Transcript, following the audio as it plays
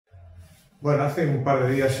Bueno, hace un par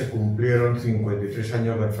de días se cumplieron 53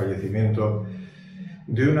 años del fallecimiento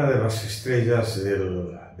de una de las estrellas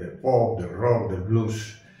del pop, del rock, del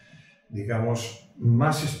blues, digamos,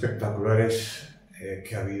 más espectaculares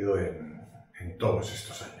que ha habido en todos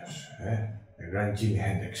estos años, el gran Jimi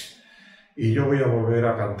Hendrix. Y yo voy a volver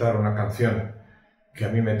a cantar una canción que a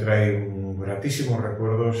mí me trae gratísimos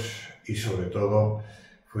recuerdos y sobre todo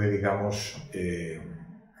fue, digamos,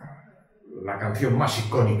 la canción más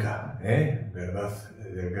icónica, ¿verdad?,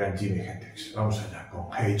 del gran Jimi Hendrix. Vamos allá con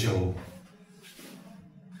Hey Joe.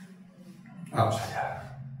 Vamos allá.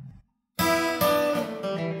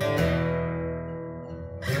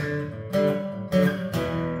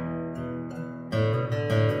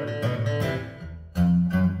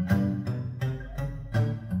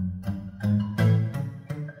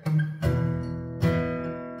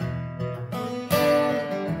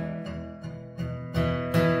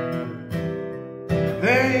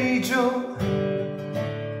 Hey Joe,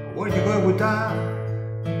 where you going with that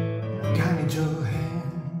gun in your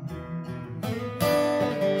hand?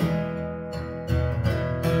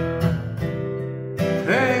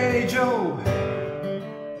 Hey Joe,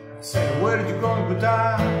 I said, where you going with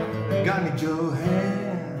that gun in your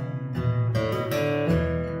hand?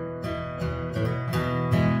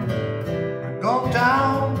 I go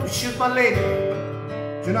down to shoot my lady,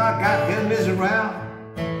 you know I got him messing around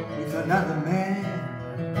with another man.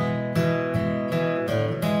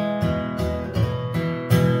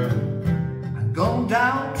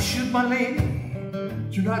 Down to shoot my lady,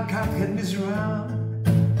 you know I can't get this around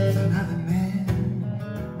with another man,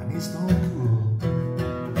 and it's no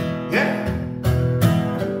good. Yeah.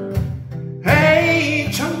 Hey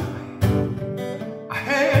Joe, I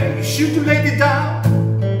heard you shoot your lady down,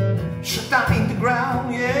 shut down in the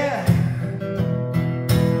ground, yeah.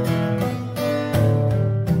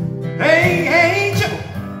 Hey Joe,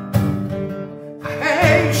 I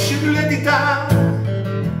heard you shoot your lady down,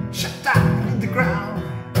 shut down ground,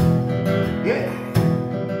 yeah.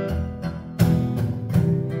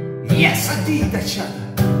 Yes, I did that shot.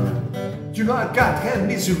 You know I got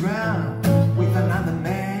hands around with another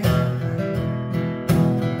man.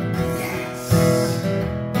 Yes,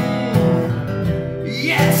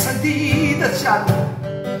 yes, I did that shot.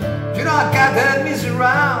 You know I got hands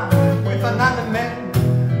around with another man,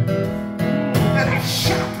 and I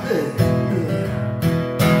shot her.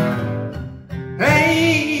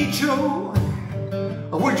 Hey Joe,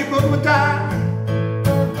 where'd you go with that